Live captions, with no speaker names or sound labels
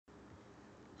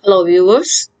Hello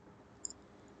viewers,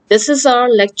 this is our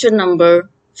lecture number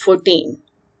 14.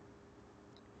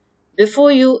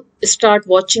 Before you start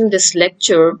watching this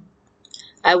lecture,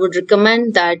 I would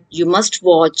recommend that you must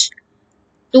watch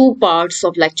two parts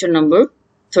of lecture number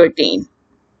 13.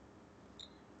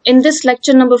 In this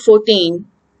lecture number 14,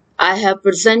 I have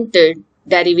presented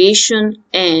derivation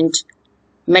and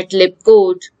MATLAB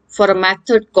code for a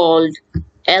method called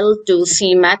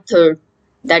L2C method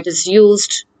that is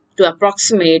used to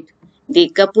approximate the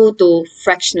Caputo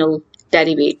fractional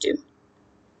derivative.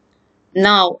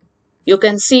 Now, you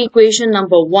can see equation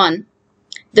number 1.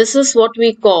 This is what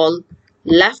we call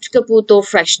left Caputo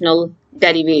fractional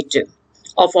derivative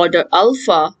of order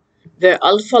alpha, where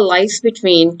alpha lies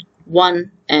between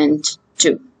 1 and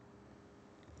 2.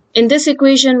 In this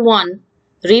equation 1,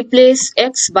 replace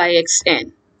x by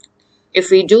xn.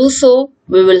 If we do so,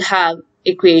 we will have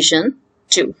equation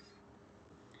 2.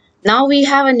 Now we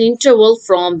have an interval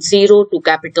from 0 to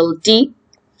capital T,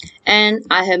 and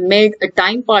I have made a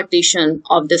time partition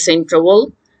of this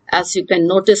interval, as you can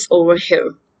notice over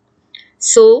here.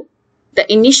 So the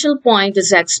initial point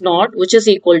is x0, which is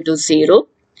equal to 0,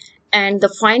 and the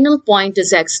final point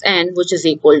is xn, which is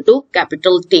equal to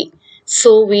capital T.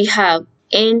 So we have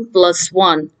n plus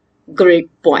 1 grid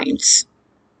points,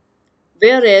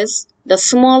 whereas the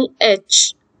small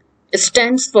h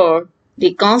stands for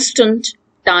the constant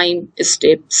time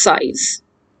step size.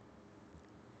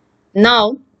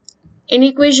 Now, in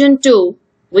equation 2,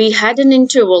 we had an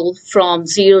interval from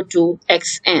 0 to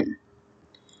xn.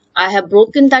 I have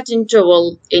broken that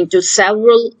interval into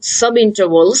several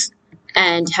subintervals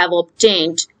and have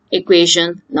obtained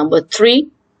equation number 3,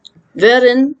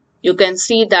 wherein you can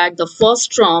see that the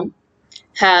first term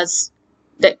has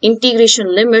the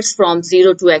integration limits from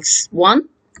 0 to x1.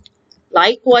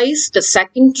 Likewise, the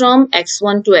second term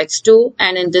x1 to x2,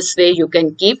 and in this way you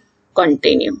can keep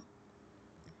continuing.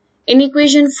 In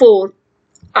equation 4,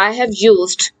 I have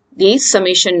used the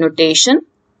summation notation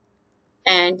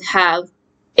and have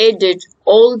added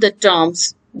all the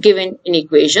terms given in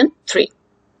equation 3.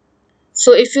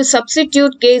 So if you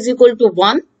substitute k is equal to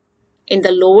 1, in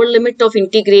the lower limit of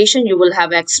integration you will have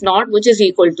x0, which is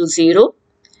equal to 0,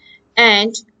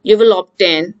 and you will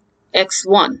obtain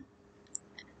x1.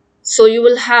 So you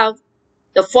will have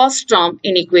the first term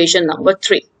in equation number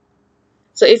 3.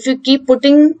 So if you keep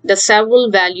putting the several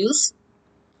values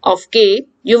of k,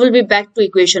 you will be back to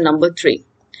equation number 3.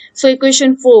 So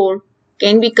equation 4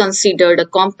 can be considered a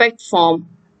compact form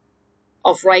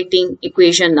of writing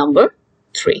equation number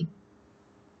 3.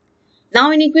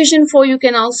 Now in equation 4, you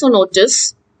can also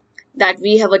notice that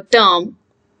we have a term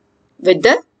with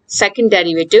the second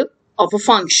derivative of a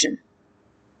function.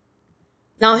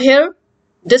 Now here,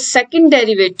 this second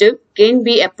derivative can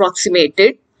be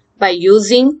approximated by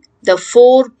using the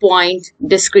 4-point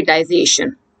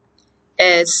discretization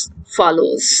as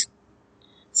follows.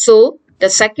 So the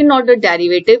second order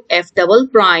derivative f double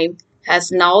prime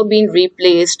has now been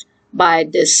replaced by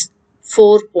this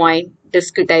 4-point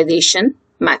discretization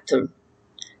method.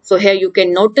 So here you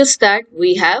can notice that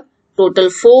we have total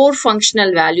 4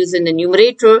 functional values in the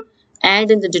numerator,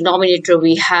 and in the denominator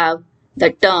we have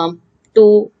the term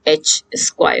 2h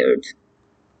squared.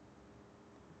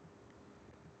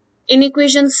 In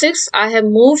equation 6, I have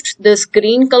moved this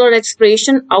green color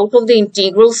expression out of the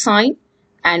integral sign,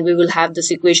 and we will have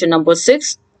this equation number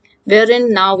 6,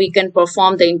 wherein now we can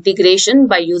perform the integration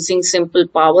by using simple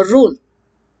power rule.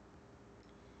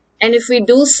 And if we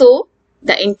do so,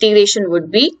 the integration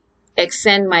would be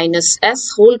xn minus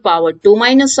s whole power 2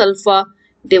 minus alpha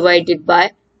divided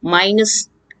by minus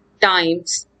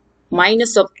times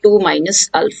minus of 2 minus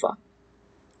alpha.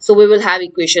 So we will have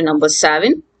equation number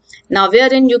 7. Now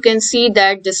wherein you can see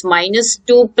that this minus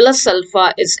 2 plus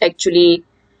alpha is actually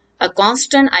a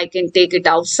constant, I can take it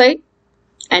outside,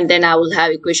 and then I will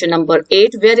have equation number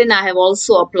 8, wherein I have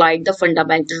also applied the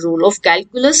fundamental rule of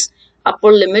calculus,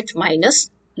 upper limit minus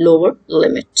lower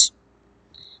limit.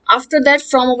 After that,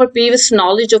 from our previous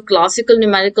knowledge of classical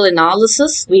numerical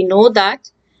analysis, we know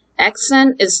that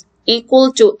xn is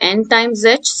equal to n times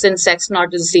h, since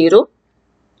x0 is 0.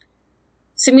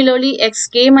 Similarly,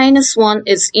 xk minus 1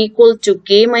 is equal to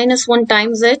k minus 1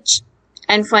 times h,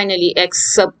 and finally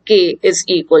x sub k is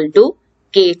equal to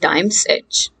k times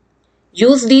h.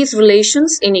 Use these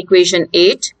relations in equation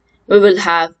 8, we will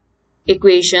have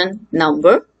equation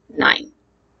number 9.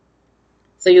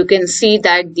 So you can see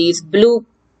that these blue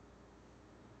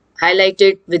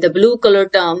highlighted with the blue color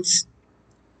terms,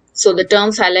 so the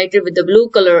terms highlighted with the blue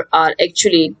color are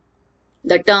actually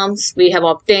the terms we have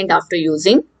obtained after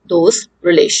using those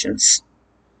relations.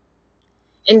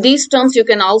 In these terms, you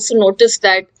can also notice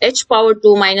that h power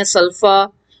 2 minus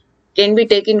alpha can be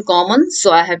taken common,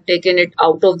 so I have taken it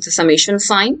out of the summation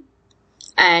sign,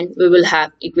 and we will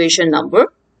have equation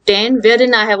number 10,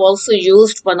 wherein I have also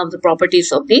used one of the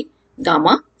properties of the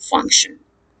gamma function.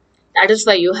 That is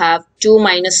why you have 2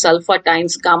 minus alpha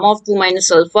times gamma of 2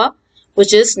 minus alpha,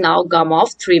 which is now gamma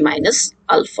of 3 minus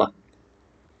alpha.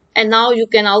 And now you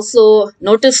can also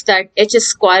notice that h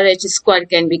square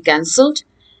can be cancelled.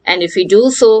 And if we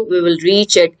do so, we will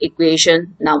reach at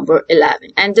equation number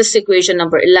 11. And this equation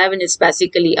number 11 is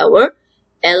basically our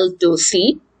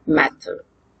L2C method.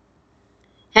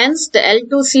 Hence, the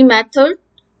L2C method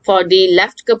for the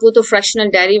left Caputo fractional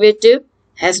derivative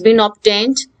has been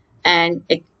obtained, and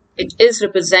it is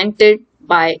represented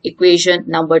by equation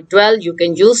number 12. You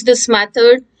can use this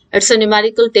method. It's a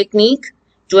numerical technique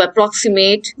to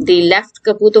approximate the left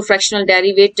Caputo fractional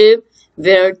derivative,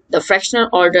 where the fractional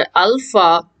order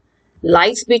alpha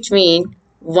lies between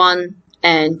 1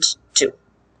 and 2.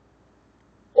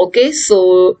 Okay,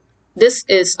 so this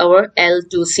is our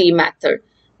L2C method.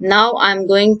 Now I'm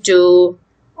going to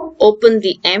open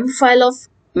the M file of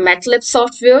MATLAB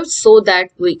software so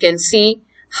that we can see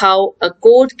how a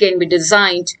code can be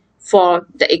designed for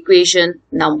the equation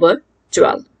number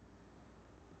 12.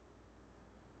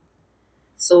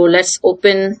 So let's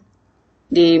open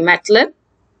the MATLAB.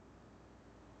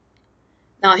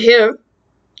 Now here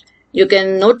you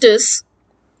can notice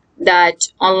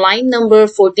that on line number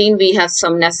 14 we have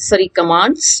some necessary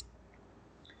commands.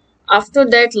 After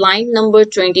that, line number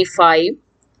 25,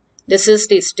 this is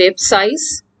the step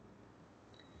size.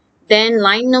 Then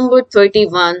line number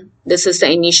 31, this is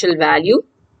the initial value.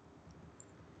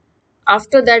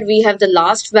 After that, we have the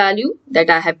last value that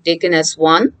I have taken as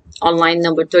 1 on line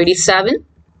number 37.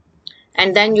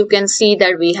 And then you can see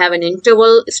that we have an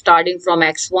interval starting from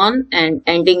x1 and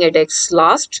ending at x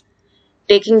last,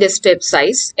 taking the step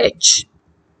size h.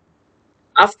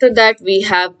 After that, we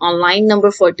have on line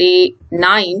number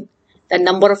 49 the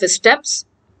number of steps,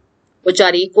 which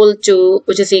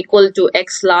is equal to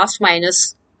x last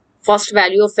minus first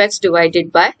value of x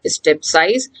divided by step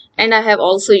size. And I have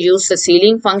also used the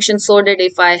ceiling function so that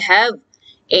if I have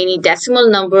any decimal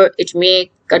number, it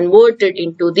may convert it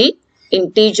into the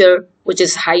integer which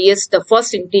is highest, the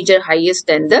first integer highest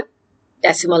than the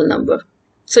decimal number.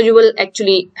 So you will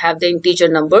actually have the integer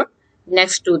number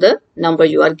next to the number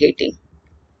you are getting.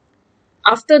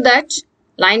 After that,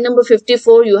 line number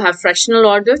 54, you have fractional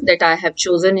order that I have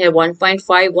chosen here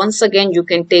 1.5. Once again, you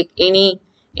can take any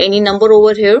number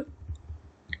over here.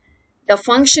 The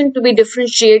function to be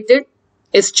differentiated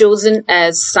is chosen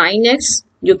as sin x.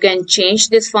 You can change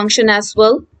this function as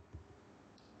well.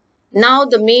 Now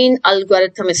the main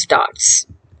algorithm starts.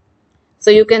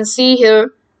 So you can see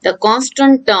here the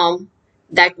constant term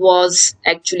that was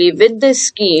actually with the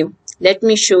scheme. Let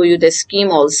me show you the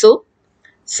scheme also.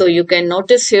 So you can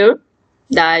notice here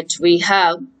that we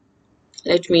have,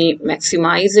 let me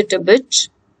maximize it a bit.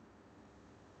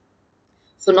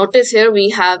 So notice here we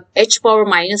have h power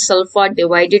minus alpha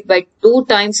divided by 2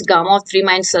 times gamma of 3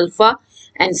 minus alpha,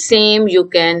 and same you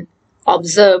can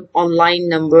observe on line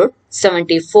number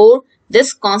 74.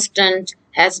 This constant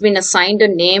has been assigned a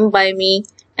name by me,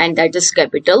 and that is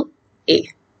capital A.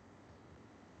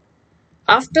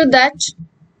 After that,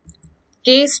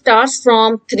 k starts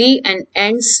from 3 and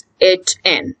ends at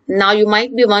n. Now you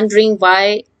might be wondering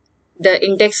why the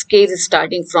index k is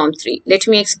starting from 3. Let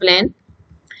me explain.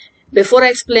 Before I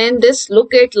explain this,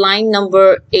 look at line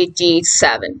number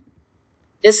 87.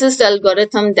 This is the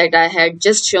algorithm that I had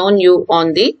just shown you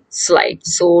on the slide.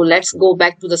 So let's go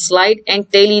back to the slide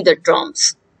and tally the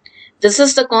terms. This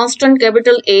is the constant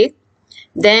capital A,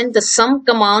 then the sum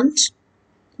command,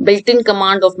 built-in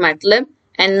command of MATLAB,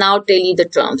 and now tally the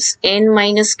terms. N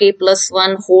minus k plus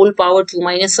 1 whole power 2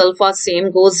 minus alpha, same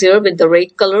goes here with the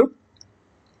red color.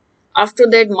 After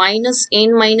that, minus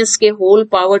n minus k whole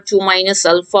power 2 minus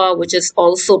alpha, which is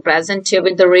also present here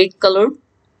with the red color.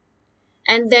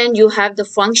 And then you have the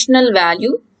functional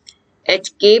value at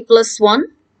k plus 1.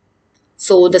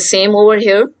 So the same over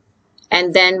here.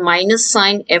 And then minus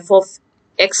sign f of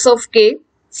x of k.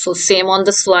 So same on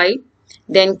the slide.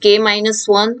 Then k minus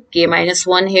 1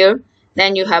 here.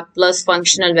 Then you have plus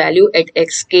functional value at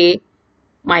xk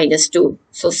minus 2.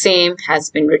 So same has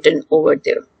been written over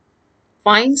there.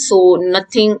 Fine. So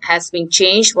nothing has been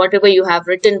changed. Whatever you have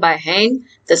written by hand,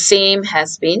 the same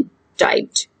has been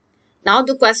typed. Now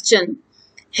the question.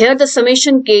 Here the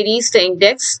summation carries the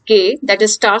index k that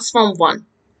starts from 1.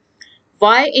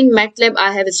 Why in MATLAB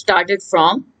I have started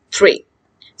from 3?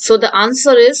 So the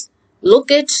answer is, look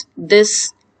at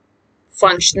this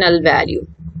functional value.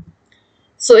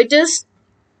 So it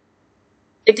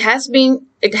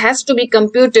has to be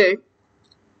computed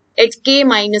It's k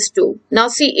minus 2. Now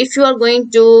see, if you are going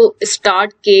to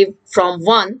start k from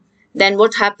 1, then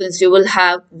what happens? You will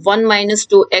have 1 minus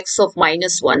 2 x of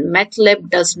minus 1. MATLAB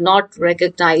does not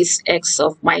recognize x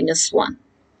of minus 1.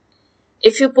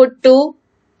 If you put 2,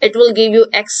 it will give you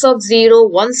x of 0.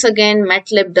 Once again,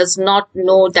 MATLAB does not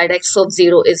know that x of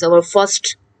 0 is our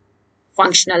first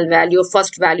functional value,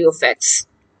 first value of x.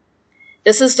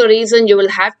 This is the reason you will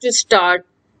have to start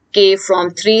k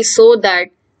from 3 so that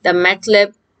the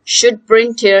MATLAB should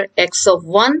print here x of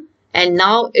 1, and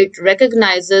now it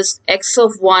recognizes x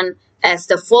of 1 as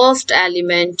the first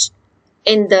element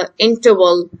in the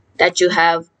interval that you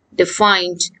have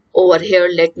defined over here.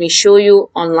 Let me show you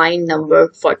on line number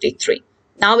 43.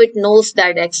 Now it knows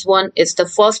that x1 is the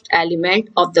first element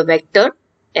of the vector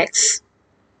x.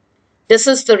 This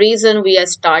is the reason we are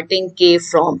starting k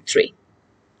from 3.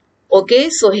 Okay,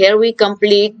 so here we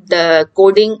complete the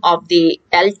coding of the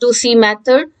L2C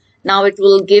method. Now it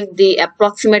will give the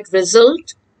approximate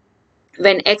result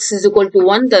when x is equal to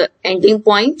 1, the ending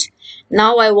point.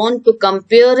 Now I want to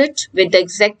compare it with the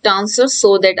exact answer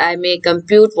so that I may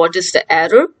compute what is the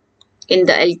error in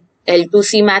the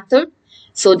L2C method.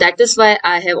 So that is why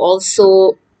I have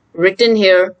also written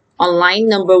here on line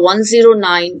number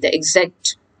 109 the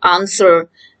exact answer.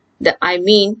 That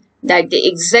the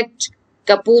exact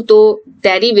Caputo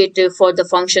derivative for the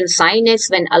function sin x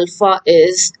when alpha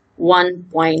is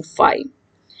 1.5.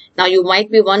 Now you might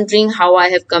be wondering how I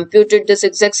have computed this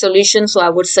exact solution. So I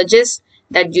would suggest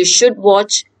that you should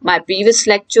watch my previous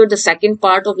lecture, the second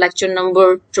part of lecture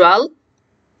number 12.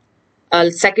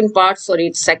 Second part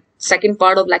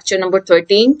of lecture number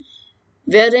 13,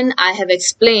 wherein I have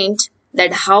explained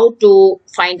that how to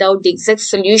find out the exact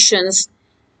solutions,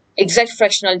 exact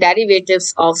fractional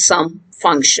derivatives of some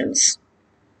functions.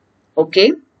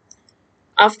 Okay.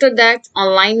 After that,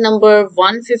 on line number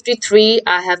 153,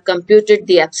 I have computed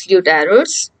the absolute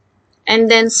errors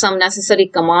and then some necessary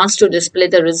commands to display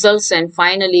the results. And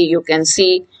finally, you can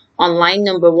see on line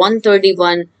number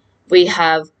 131, we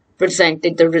have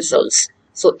presented the results.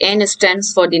 So n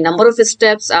stands for the number of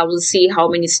steps. I will see how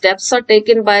many steps are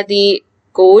taken by the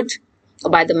code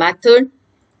or by the method.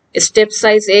 Step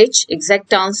size h,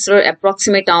 exact answer,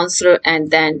 approximate answer,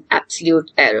 and then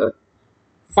absolute error.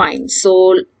 Fine.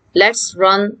 So let's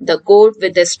run the code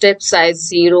with the step size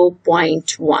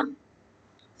 0.1.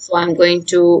 So I'm going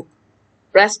to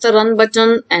press the run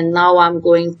button and now I'm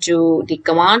going to the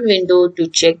command window to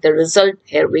check the result.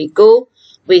 Here we go.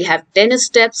 We have 10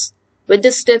 steps with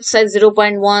the step size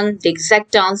 0.1, the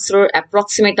exact answer,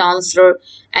 approximate answer,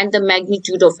 and the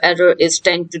magnitude of error is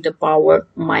 10 to the power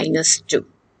minus 2.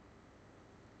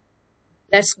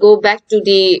 Let's go back to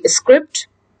the script.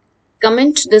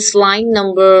 Comment this line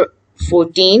number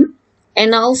 14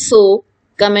 and also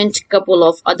comment a couple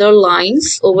of other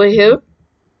lines over here.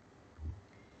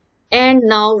 And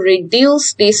now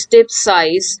reduce the step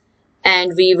size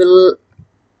and we will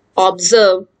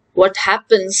observe what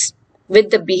happens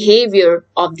with the behavior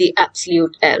of the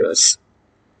absolute errors.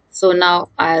 So now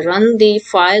I run the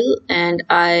file and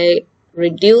I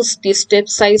reduce the step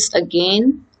size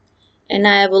again, and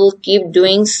I will keep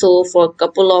doing so for a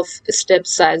couple of step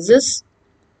sizes.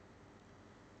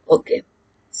 Okay,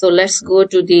 so let's go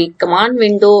to the command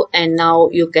window and now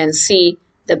you can see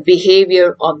the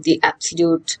behavior of the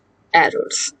absolute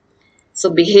errors. So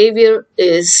behavior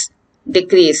is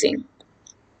decreasing.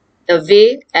 The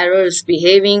way error is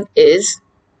behaving is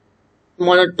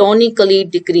monotonically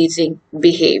decreasing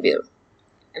behavior,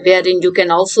 wherein you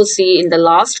can also see in the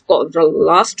last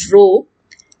row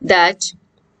that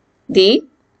the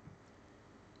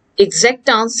exact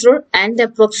answer and the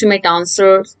approximate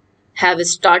answer have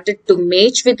started to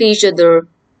match with each other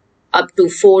up to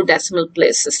 4 decimal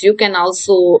places. You can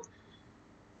also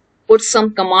put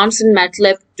some commands in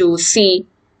MATLAB to see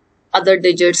other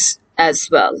digits as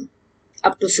well.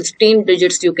 Up to 16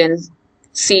 digits you can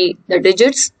see the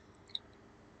digits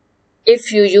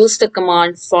if you use the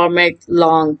command format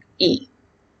long E.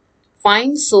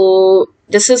 Fine, so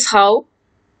this is how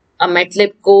a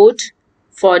MATLAB code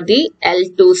for the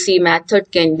L2C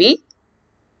method can be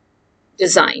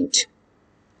designed.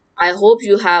 I hope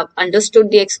you have understood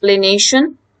the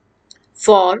explanation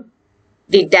for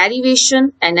the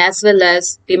derivation and as well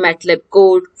as the MATLAB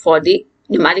code for the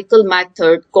numerical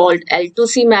method called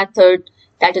L2C method.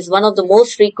 That is one of the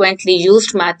most frequently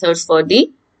used methods for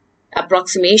the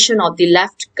approximation of the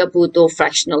left Caputo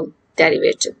fractional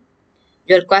derivative.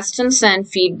 Your questions and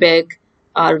feedback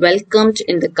are welcomed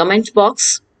in the comment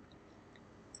box.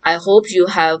 I hope you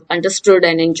have understood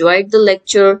and enjoyed the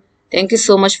lecture. Thank you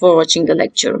so much for watching the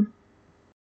lecture.